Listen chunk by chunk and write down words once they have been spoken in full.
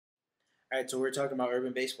All right, so we're talking about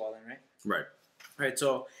urban baseball then, right? Right. All right,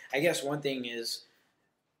 so I guess one thing is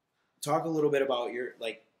talk a little bit about your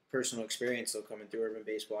personal experience though coming through urban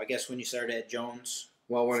baseball. I guess when you started at Jones.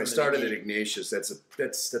 Well, when I started at Ignatius, that's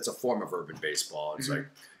a form of urban baseball. It's like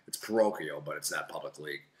it's parochial, but it's not public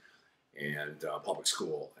league and public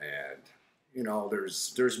school, and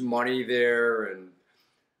there's money there, and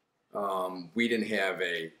we didn't have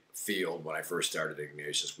a field when I first started at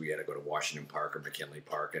Ignatius. We had to go to Washington Park or McKinley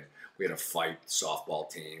Park, and we had to fight softball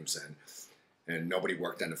teams, and nobody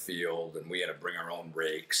worked on the field, and we had to bring our own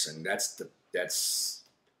rakes, and that's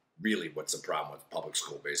really what's the problem with public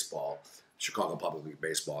school baseball. Chicago Public League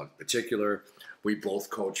baseball in particular. We both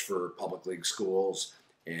coach for public league schools,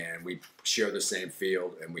 and we share the same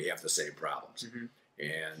field, and we have the same problems.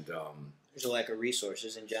 And there's a lack of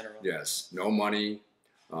resources in general. Yes, no money.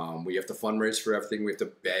 We have to fundraise for everything. We have to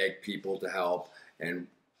beg people to help, and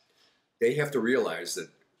they have to realize that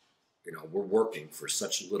we're working for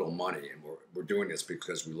such little money, and we're doing this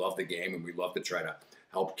because we love the game, and we love to try to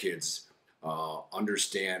help kids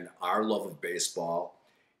understand our love of baseball.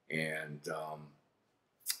 And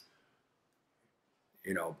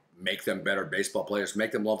make them better baseball players,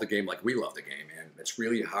 make them love the game like we love the game. And it's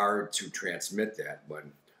really hard to transmit that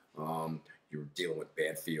when you're dealing with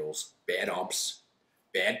bad fields, bad umps,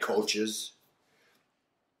 bad coaches.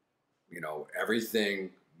 Everything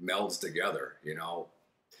melds together.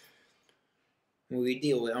 We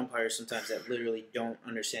deal with umpires sometimes that literally don't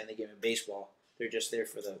understand the game of baseball. They're just there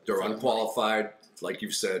for the. They're unqualified, like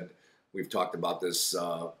you said. We've talked about this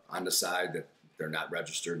on the side, that they're not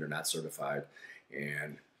registered, they're not certified,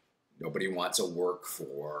 and nobody wants to work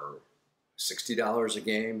for $60 a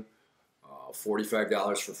game,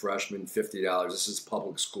 $45 for freshmen, $50. This is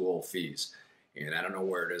public school fees, and I don't know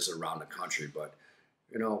where it is around the country, but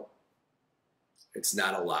it's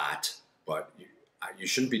not a lot. But you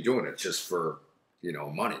shouldn't be doing it just for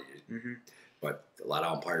money. But a lot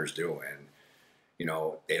of umpires do, and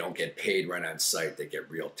they don't get paid right on site. They get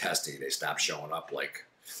real testy. They stop showing up. Like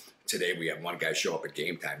today, we had one guy show up at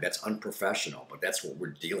game time. That's unprofessional, but that's what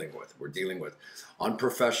we're dealing with. We're dealing with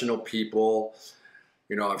unprofessional people.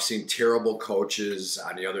 I've seen terrible coaches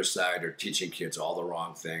on the other side. They're teaching kids all the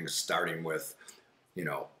wrong things, starting with,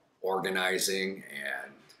 organizing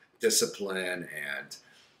and discipline. And,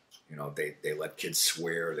 they let kids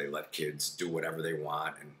swear. They let kids do whatever they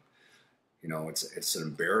want. And, it's an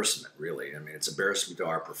embarrassment, really. I mean, it's embarrassment to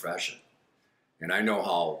our profession. And I know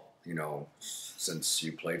how, since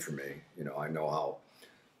you played for me, I know how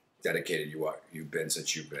dedicated you've been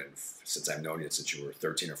since I've known you since you were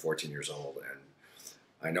 13 or 14 years old. And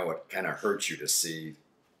I know it kind of hurts you to see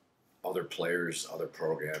other players, other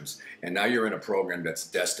programs, and now you're in a program that's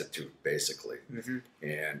destitute, basically.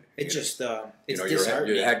 And it's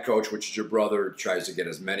your head coach, which is your brother, tries to get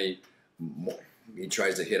as many. He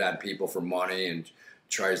tries to hit on people for money and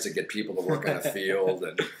tries to get people to work on the field.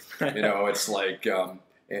 And, it's like,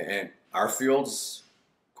 and our field's,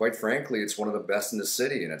 quite frankly, it's one of the best in the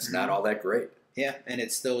city, and it's not all that great. Yeah, and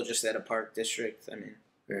it's still just at a park district. I mean.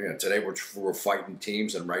 Yeah, today we're fighting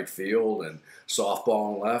teams in right field and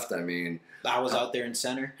softball and left. I mean. I was out there in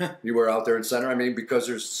center. You were out there in center. I mean, because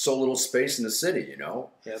there's so little space in the city,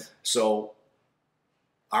 Yep. So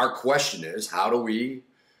our question is, how do we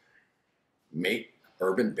make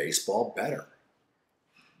urban baseball better?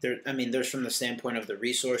 There's from the standpoint of the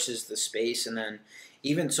resources, the space, and then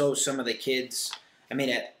even so, some of the kids. I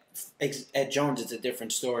mean, at Jones, it's a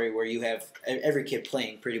different story where you have every kid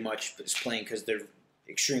playing pretty much is playing because they're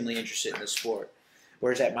extremely interested in the sport.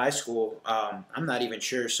 Whereas at my school, I'm not even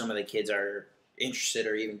sure some of the kids are interested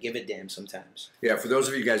or even give a damn sometimes. Yeah, for those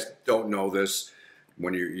of you guys don't know this,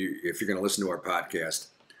 when if you're going to listen to our podcast,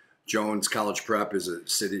 Jones College Prep is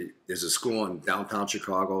a school in downtown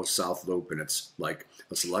Chicago, South Loop, and it's like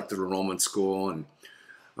a selective enrollment school, and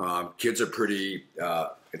kids are pretty.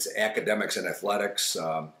 It's academics and athletics.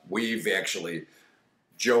 We've actually,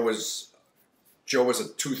 Joe was a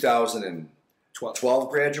 2012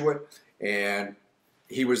 graduate, and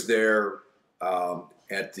he was there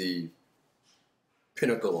at the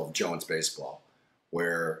pinnacle of Jones baseball,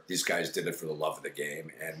 where these guys did it for the love of the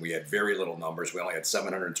game, and we had very little numbers. We only had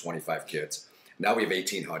 725 kids. Now we have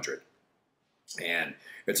 1,800, and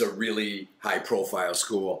it's a really high-profile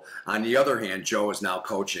school. On the other hand, Joe is now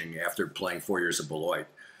coaching after playing 4 years at Beloit,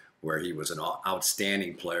 where he was an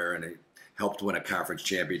outstanding player, and he helped win a conference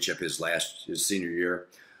championship his senior year.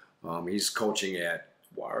 He's coaching at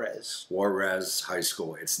Juarez High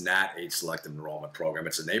School. It's not a selective enrollment program.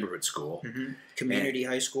 It's a neighborhood school. Community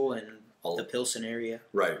high school in the Pilsen area.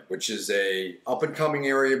 Right, which is a up-and-coming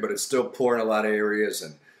area, but it's still poor in a lot of areas.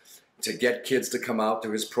 And to get kids to come out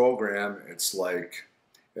to his program, it's like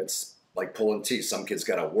pulling teeth. Some kids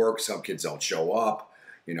got to work. Some kids don't show up.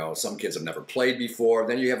 You know, some kids have never played before.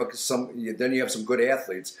 Then you have some good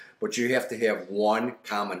athletes, but you have to have one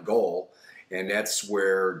common goal, and that's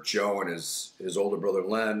where Joe and his older brother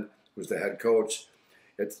Len, who's the head coach,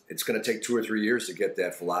 it's going to take 2 or 3 years to get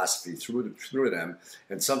that philosophy through them,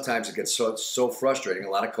 and sometimes it gets so frustrating.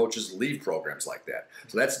 A lot of coaches leave programs like that.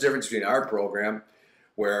 So that's the difference between our program,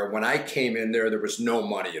 where when I came in there was no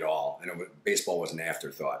money at all, and baseball was an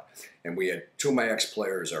afterthought. And we had 2 of my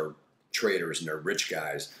ex-players are traders, and they're rich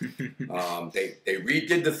guys. They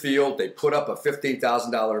redid the field. They put up a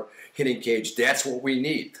 $15,000 hitting cage. That's what we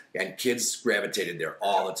need. And kids gravitated there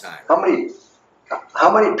all the time.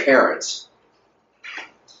 How many parents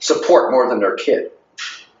support more than their kid?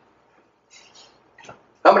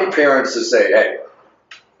 How many parents to say, hey,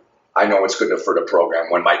 I know it's good for the program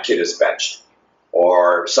when my kid is benched,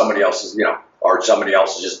 or somebody else is, or somebody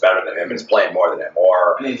else is just better than him and is playing more than him,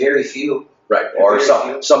 or very few. Right, or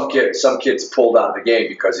some kids pulled out of the game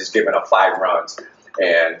because he's given up 5 runs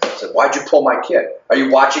and said, "Why'd you pull my kid? Are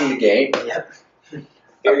you watching the game?" Yep.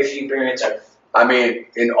 Very few parents are. I mean,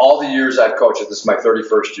 in all the years I've coached, this is my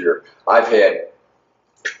 31st year, I've had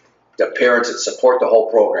the parents that support the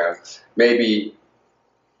whole program, maybe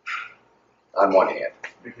on one hand.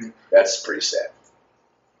 Mm-hmm. That's pretty sad.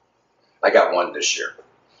 I got one this year.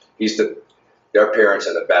 Their parents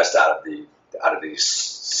are the best out of these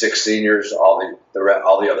 6 seniors. All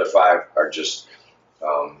the other 5 are just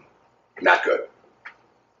not good.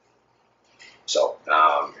 So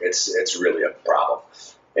it's really a problem.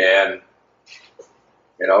 And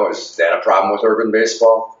is that a problem with urban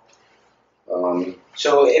baseball?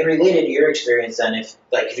 So it related to your experience then, if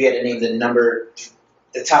you had to name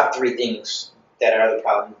the top 3 things that are the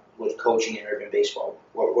problem with coaching in urban baseball,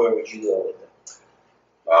 where would you go with it?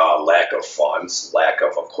 Lack of funds, lack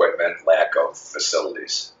of equipment, lack of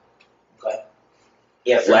facilities. Okay.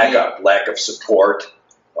 Yeah. Lack of support.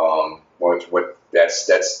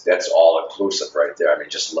 That's all inclusive right there. I mean,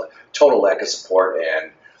 just total lack of support,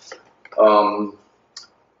 and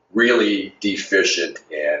really deficient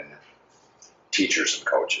in teachers and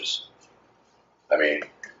coaches. I mean,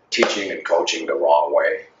 teaching and coaching the wrong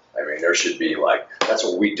way. I mean, there should be that's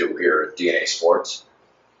what we do here at DNA Sports.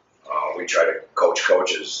 We try to coach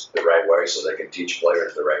coaches the right way so they can teach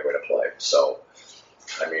players the right way to play. So,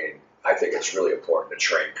 I mean, I think it's really important to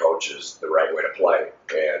train coaches the right way to play.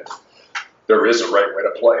 And there is a right way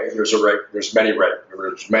to play. There's many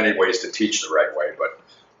ways to teach the right way,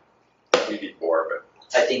 but we need more of it.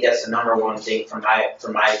 I think that's the number one thing from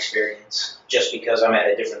my experience, just because I'm at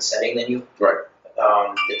a different setting than you. Right.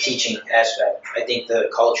 The teaching aspect. I think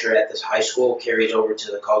the culture at this high school carries over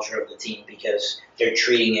to the culture of the team because they're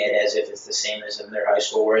treating it as if it's the same as in their high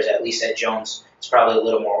school, whereas at least at Jones, it's probably a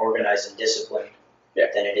little more organized and disciplined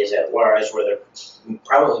than it is at Juarez, where they're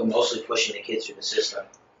probably mostly pushing the kids through the system.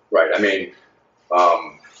 Right. I mean,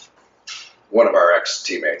 one of our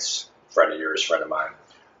ex-teammates, friend of yours, friend of mine,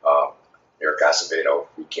 Eric Acevedo,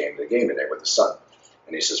 he came to the game today with his son,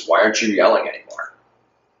 and he says, "Why aren't you yelling anymore?"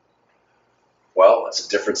 Well, it's a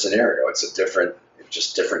different scenario. It's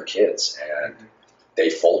just different kids, and they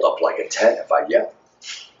fold up like a tent if I yell.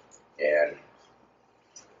 And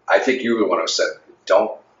I think you were the one who said,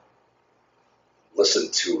 don't listen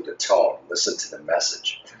to the tone, listen to the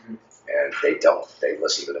message. Mm-hmm. And they don't. They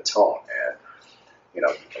listen to the tone. And,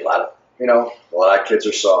 a lot of kids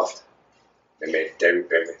are soft. They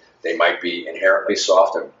might be inherently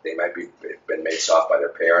soft, and they might be been made soft by their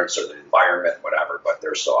parents or the environment, whatever, but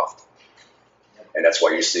they're soft. And that's why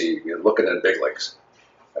you're looking at the big leagues.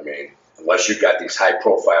 I mean, unless you've got these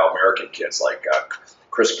high-profile American kids like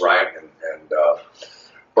Chris Bryant and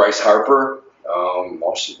Bryce Harper,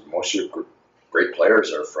 most of your great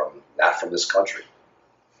players are not from this country.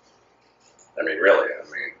 I mean, really. I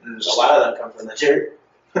mean, a lot of them come from the dirt.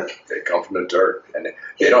 They come from the dirt, and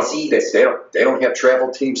they don't have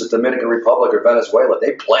travel teams at Dominican Republic or Venezuela.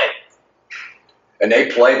 They play, and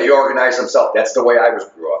they organize themselves. That's the way I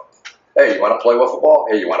grew up. Hey, you want to play wiffle ball?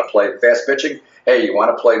 Hey, you want to play fast pitching? Hey, you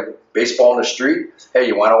want to play baseball in the street? Hey,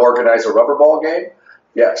 you want to organize a rubber ball game?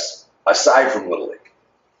 Yes. Aside from Little League,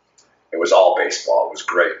 it was all baseball. It was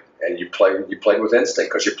great, and you played with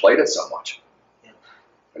instinct because you played it so much. Yeah.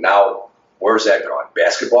 And now, where's that gone?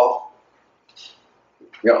 Basketball?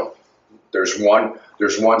 There's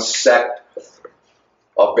one sect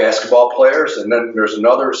of basketball players, and then there's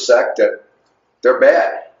another sect that they're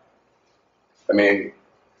bad. I mean,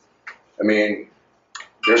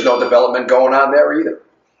 there's no development going on there either.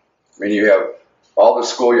 I mean, you have all the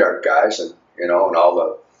schoolyard guys, and all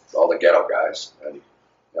the ghetto guys, and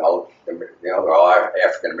they're all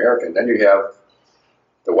African American. Then you have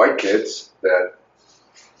the white kids that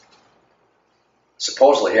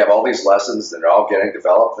supposedly have all these lessons and they're all getting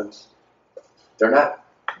developed, and they're not.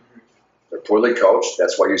 They're poorly coached.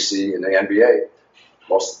 That's why you see in the NBA,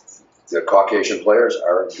 most the Caucasian players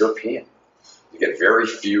are European. You get very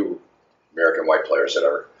few American white players that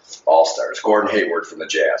are all-stars. Gordon Hayward from the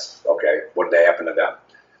Jazz. Okay, what did happen to them?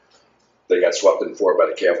 They got swept in 4 by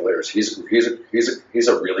the Cavaliers. He's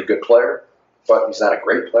a really good player, but he's not a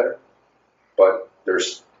great player. But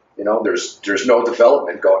there's no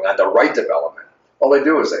development going on, the right development. All they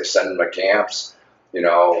do is they send them to camps,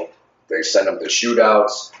 they send them to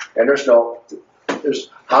shootouts, and there's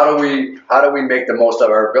how do we make the most of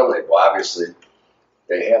our ability? Well, obviously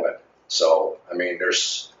they haven't. So I mean,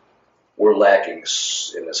 we're lacking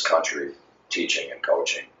in this country teaching and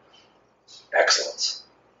coaching excellence.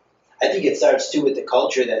 I think it starts too with the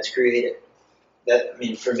culture that's created.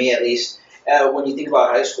 For me at least, when you think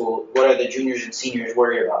about high school, what are the juniors and seniors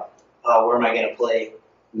worried about? Where am I going to play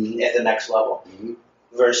at the next level?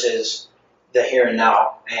 Versus the here and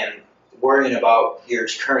now and worrying about your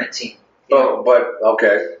current team. But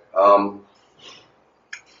okay,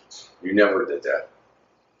 you never did that.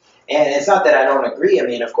 And it's not that I don't agree.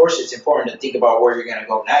 Of course, it's important to think about where you're going to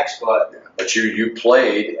go next, but you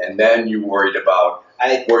played, and then you worried about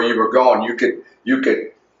where you were going. You can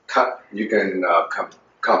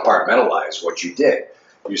compartmentalize what you did.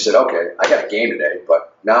 You said, okay, I got a game today,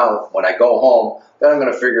 but now when I go home, then I'm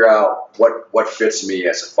going to figure out what fits me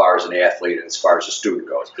as far as an athlete and as far as a student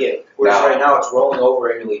goes. Yeah. Whereas right now it's rolling over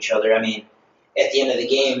into each other. At the end of the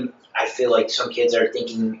game, I feel like some kids are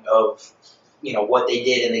thinking of what they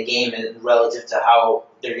did in the game and relative to how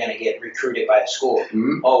they're going to get recruited by a school.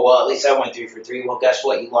 Mm-hmm. Oh, well, at least I went 3 for 3. Well, guess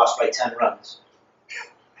what? You lost by 10 runs.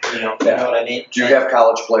 You know what I mean? Do you have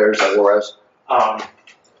college players at Juarez?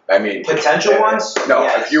 Potential ones? No.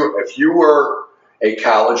 Yes. If you were a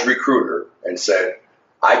college recruiter and said,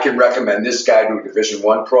 I can recommend this guy to a Division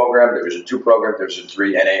I program, Division II program, Division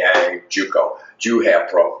III, NAIA, JUCO. Do you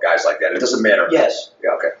have guys like that? It doesn't matter. Yes.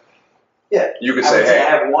 Yeah. Okay. Yeah. You could I say, would hey, I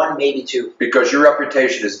have 1, maybe 2. Because your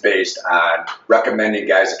reputation is based on recommending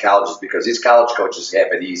guys at colleges, because these college coaches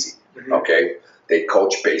have it easy. Mm-hmm. Okay, they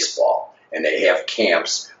coach baseball and they have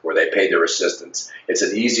camps where they pay their assistants. It's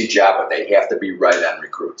an easy job, but they have to be right on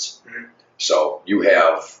recruits. Mm-hmm. So you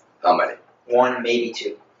have how many? 1, maybe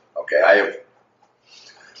 2. Okay,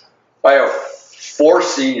 I have 4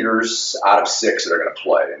 seniors out of 6 that are going to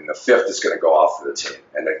play, and the 5th is going to go off for the team.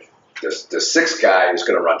 And the 6th guy is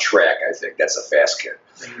going to run track. I think that's a fast kid.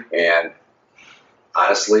 Mm-hmm. And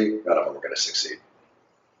honestly, none of them are going to succeed.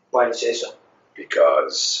 Why do you say so?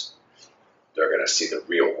 Because they're going to see the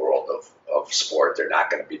real world of sport. They're not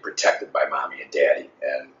going to be protected by mommy and daddy.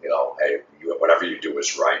 And, hey, whatever you do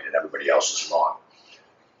is right and everybody else is wrong.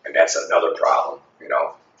 And that's another problem.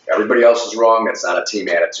 Everybody else is wrong. That's not a team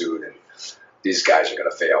attitude. And these guys are going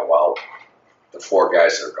to fail. Well, the 4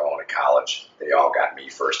 guys that are going to college, they all got me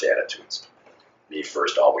first attitudes. Me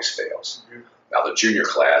first always fails. Mm-hmm. Now, the junior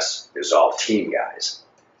class is all team guys.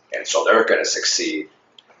 And so they're going to succeed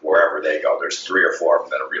wherever they go. There's 3 or 4 of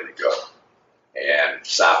them that are really good. And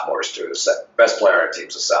sophomores too. The best player on our team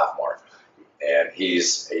is a sophomore. And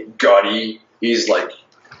he's a gutty. He's like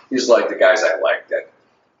the guys I like, that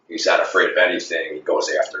he's not afraid of anything. He goes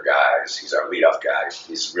after guys. He's our leadoff guy.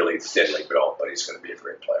 He's really thinly built, but he's going to be a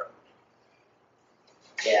great player.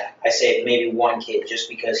 Yeah, I say maybe 1 kid, just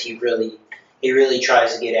because he really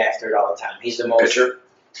tries to get after it all the time. He's the most pitcher.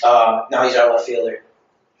 No, he's our left fielder.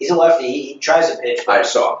 He's a lefty. He tries to pitch. But, I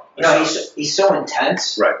saw him. He's so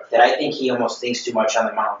intense that I think he almost thinks too much on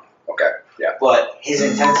the mound. Okay, yeah. But his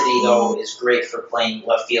intensity though is great for playing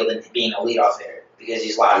left field and being a leadoff hitter because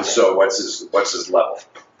he's locked. And so what's his level?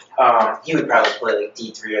 He would probably play like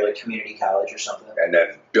D3 or like community college or something. And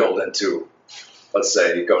then build into, let's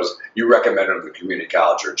say he goes, you recommend him to community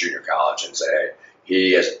college or junior college and say, hey,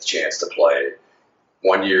 he has a chance to play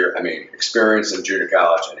 1 year, experience in junior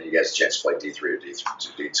college, and he has a chance to play D3 or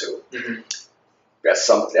D2. Mm-hmm.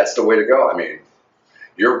 That's the way to go.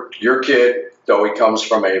 Your kid, though he comes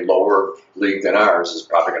from a lower league than ours, is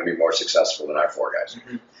probably going to be more successful than our 4 guys.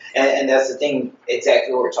 Mm-hmm. And that's the thing,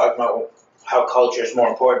 exactly what we're talking about, how culture is more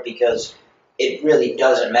important, because it really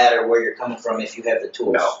doesn't matter where you're coming from if you have the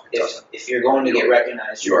tools. No, it doesn't. If you're going to get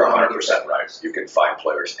recognized, you are 100% right. You can find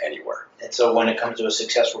players anywhere. And so when it comes to a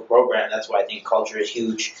successful program, that's why I think culture is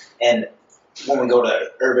huge. And when we go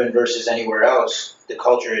to urban versus anywhere else, the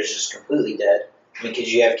culture is just completely dead.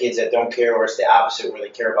 Because you have kids that don't care, or it's the opposite, where they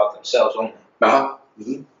care about themselves only. Uh-huh.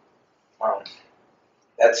 Mm-hmm.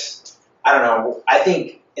 I don't know. I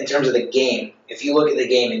think in terms of the game, if you look at the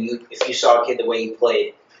game and if you saw a kid the way he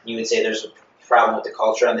played, you would say there's a problem with the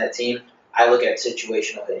culture on that team. I look at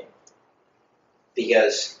situational hitting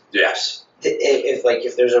because Yes.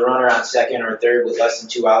 if there's a runner on second or third with less than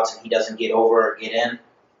 2 outs and he doesn't get over or get in,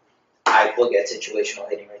 I look at situational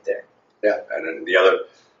hitting right there. Yeah, and then the other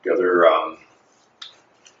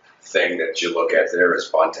thing that you look at there is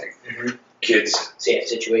bunting. Mm-hmm. Kids,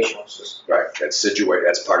 situational. right?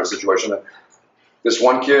 That's part of situational. This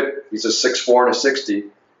one kid, he's a 6'4" and a 60,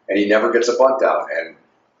 and he never gets a bunt down. And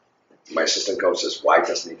my assistant coach says, "Why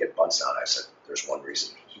doesn't he get bunts down?" I said, "There's one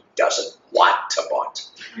reason. He doesn't want to bunt.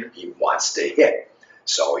 Mm-hmm. He wants to hit.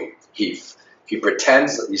 So he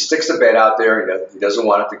pretends, he sticks the bat out there. He doesn't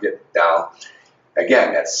want it to get down.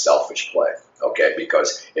 Again, that's selfish play, okay?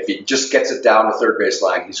 Because if he just gets it down the third base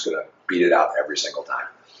line, he's going to beat it out every single time.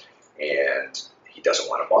 And he doesn't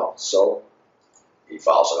want to bunt, so he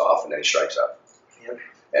fouls it off and then he strikes out. Yep.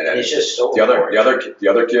 And then it's just so the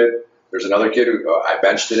other kid. There's another kid who I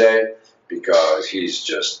benched today because he's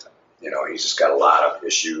just got a lot of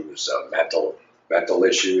issues, mental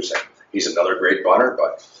issues, and he's another great bunter.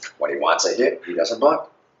 But when he wants a hit, he doesn't bunt.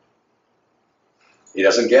 He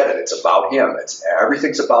doesn't get it. It's about him.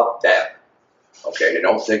 Everything's about them. Okay, they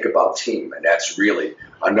don't think about team, and that's really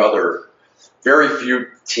another. Very few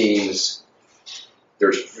teams.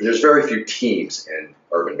 There's very few teams in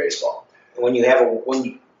urban baseball. When you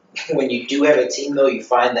do have a team, though, you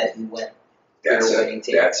find that you win. That's You're a it. winning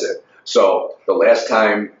team. That's it. So the last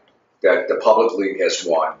time that the public league has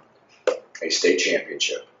won a state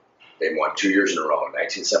championship, they won 2 years in a row,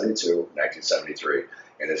 1972, 1973,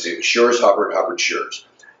 and it's either Schurz, Hubbard, Schurz.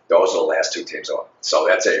 Those are the last two teams on. So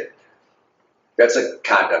that's a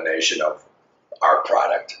condemnation of our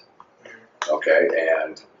product. Okay,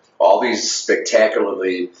 and all these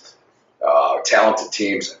spectacularly talented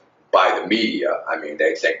teams by the media, I mean,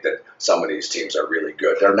 they think that some of these teams are really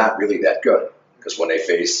good. They're not really that good because when they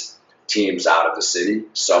face teams out of the city,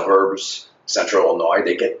 suburbs, central Illinois,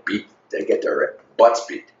 they get beat. They get their butts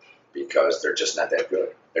beat because they're just not that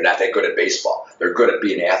good. They're not that good at baseball. They're good at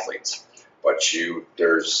being athletes. But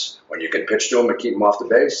when you can pitch to them and keep them off the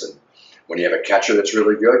base, and when you have a catcher that's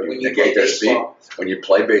really good, you negate their speed. When you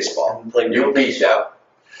play baseball, you beat them.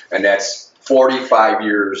 And that's 45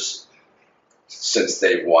 years since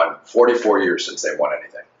they've won, 44 years since they've won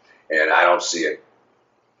anything. And I don't see it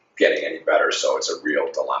getting any better, so it's a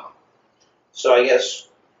real dilemma. So I guess,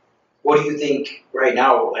 what do you think right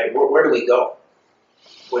now, like, where do we go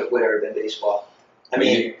with urban baseball? I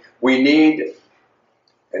mean, we need,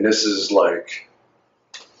 and this is like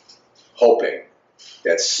hoping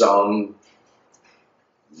that some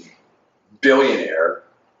billionaire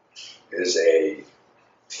is a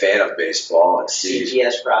fan of baseball and sees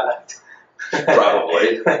CGS product.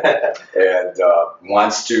 probably, and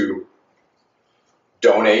wants to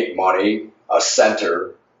donate money, a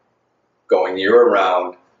center going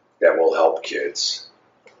year-round that will help kids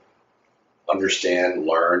understand,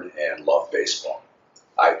 learn, and love baseball.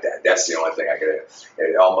 That's the only thing I get.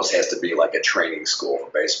 It almost has to be like a training school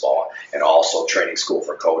for baseball and also training school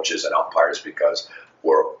for coaches and umpires because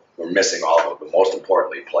we're missing all of them, but most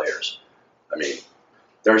importantly, players. I mean,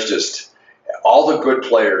 there's just all the good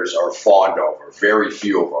players are fawned over. Very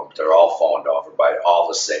few of them. They're all fawned over by all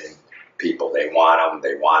the same people. They want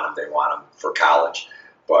them for college,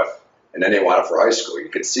 and then they want them for high school. You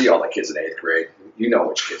can see all the kids in 8th grade. You know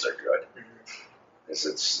which kids are good.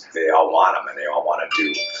 They all want them, and they all want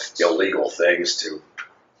to do illegal things to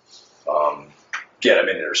get them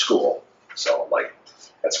into their school. So, like,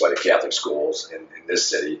 that's why the Catholic schools in this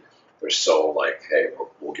city, they're so like, hey,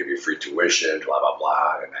 we'll give you free tuition, blah, blah,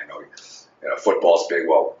 blah. And I know, football's big.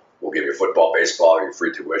 Well, we'll give you football, baseball, your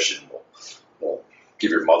free tuition. We'll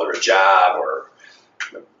give your mother a job or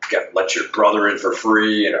let your brother in for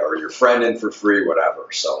free, or your friend in for free, whatever.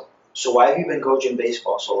 So why have you been coaching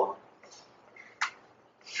baseball so long?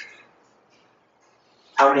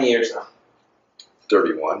 How many years now?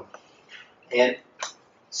 31. And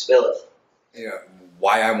spill it. Yeah,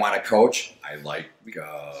 why I want to coach? I like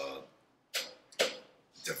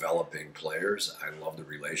developing players. I love the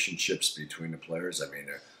relationships between the players. I mean,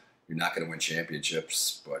 you're not going to win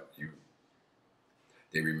championships, but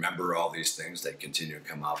they remember all these things. They continue to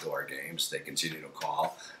come out to our games. They continue to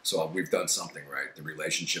call. So we've done something right. The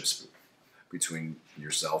relationships between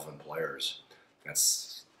yourself and players.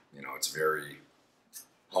 That's it's very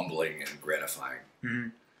humbling and gratifying. Mm-hmm.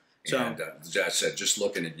 And as I said, just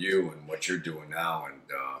looking at you and what you're doing now, and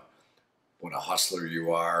what a hustler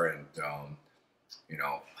you are, and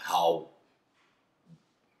how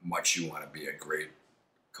much you want to be a great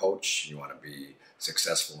coach. You want to be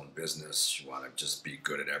successful in business. You want to just be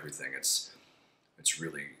good at everything. It's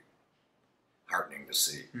really heartening to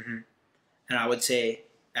see. Mm-hmm. And I would say,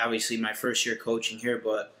 obviously, my first year coaching here,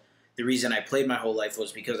 but the reason I played my whole life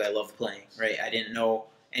was because I loved playing, right? I didn't know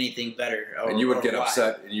anything better. And you would get why.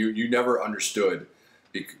 upset. And you never understood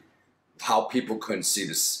how people couldn't see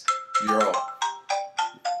this.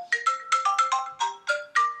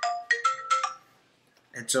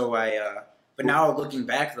 And so but now looking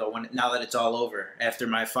back though, now that it's all over, after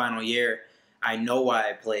my final year, I know why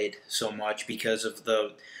I played so much, because of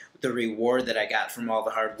the reward that I got from all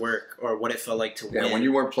the hard work, or what it felt like to win. Yeah, when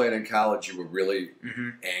you weren't playing in college, you were really mm-hmm.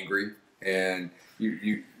 angry, and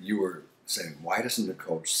you were saying, why doesn't the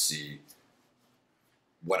coach see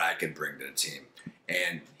what I can bring to the team?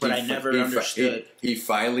 But I never understood. He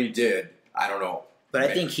finally did. I don't know. But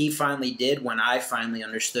I think he finally did when I finally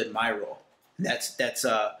understood my role. That's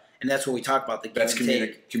what we talk about. That's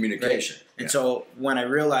communication. Right? And so when I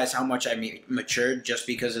realized how much I matured just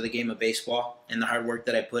because of the game of baseball and the hard work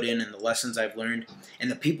that I put in and the lessons I've learned and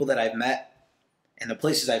the people that I've met and the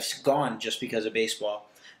places I've gone just because of baseball,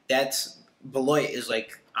 Beloit is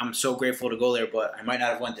like, I'm so grateful to go there, but I might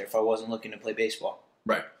not have went there if I wasn't looking to play baseball.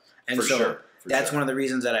 Right. And that's one of the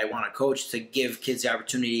reasons that I want to coach, to give kids the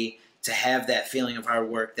opportunity to have that feeling of hard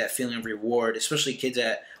work, that feeling of reward, especially kids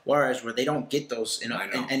at Juarez where they don't get those in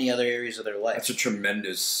any other areas of their life. That's a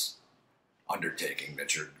tremendous undertaking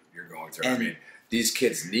that you're going through. I mean, these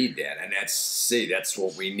kids need that, and that's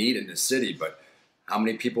what we need in the city. But how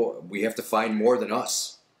many people we have to find more than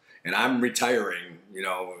us? And I'm retiring. You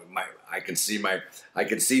know, I can see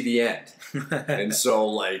the end, and so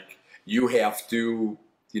like you have to,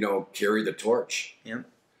 carry the torch. Yeah.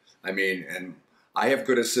 I mean, and I have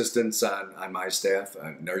good assistants on my staff,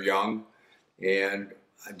 and they're young, and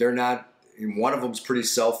they're not. One of them's pretty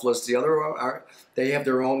selfless. The other they have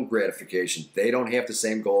their own gratification. They don't have the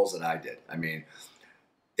same goals that I did. I mean,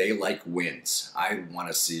 they like wins. I want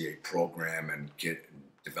to see a program and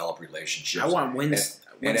develop relationships. I want wins.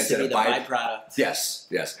 Wins to be the byproduct. Yes.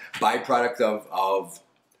 Byproduct of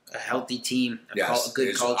a healthy team, a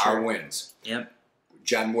good culture. Our wins. Yep.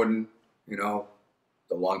 John Wooden, the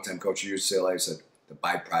longtime coach of UCLA, said the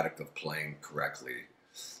byproduct of playing correctly.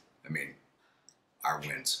 I mean, our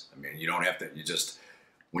wins. I mean, you don't have to. You just,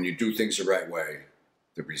 when you do things the right way,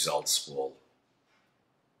 the results will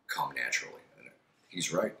come naturally. And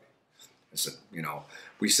he's right. I said,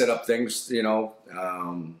 we set up things,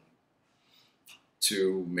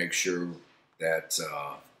 to make sure that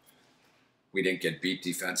we didn't get beat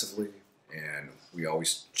defensively, and we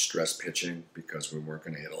always stress pitching because we weren't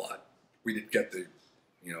going to hit a lot. We didn't get the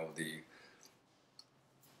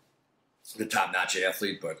top-notch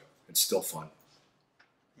athlete, but it's still fun.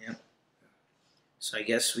 Yeah. So I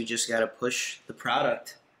guess we just got to push the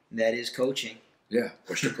product. That is coaching. Yeah,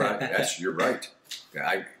 push the product. You're right.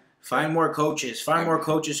 Find more coaches. Find more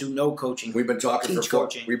coaches who know coaching. We've been talking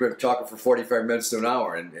for 45 minutes to an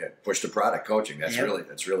hour, and push the product. Coaching. That's really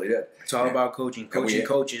it. It's all about coaching. Coaching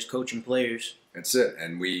coaches, coaching players. That's it.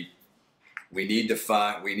 And we need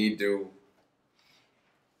to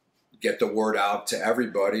get the word out to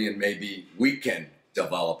everybody, and maybe we can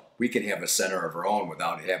have a center of our own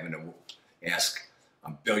without having to ask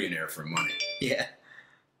a billionaire for money. Yeah.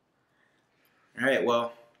 All right.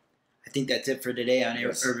 Well, I think that's it for today on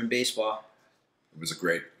Urban Baseball. It was a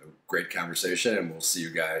great conversation, and we'll see you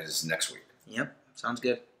guys next week. Yep. Sounds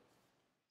good.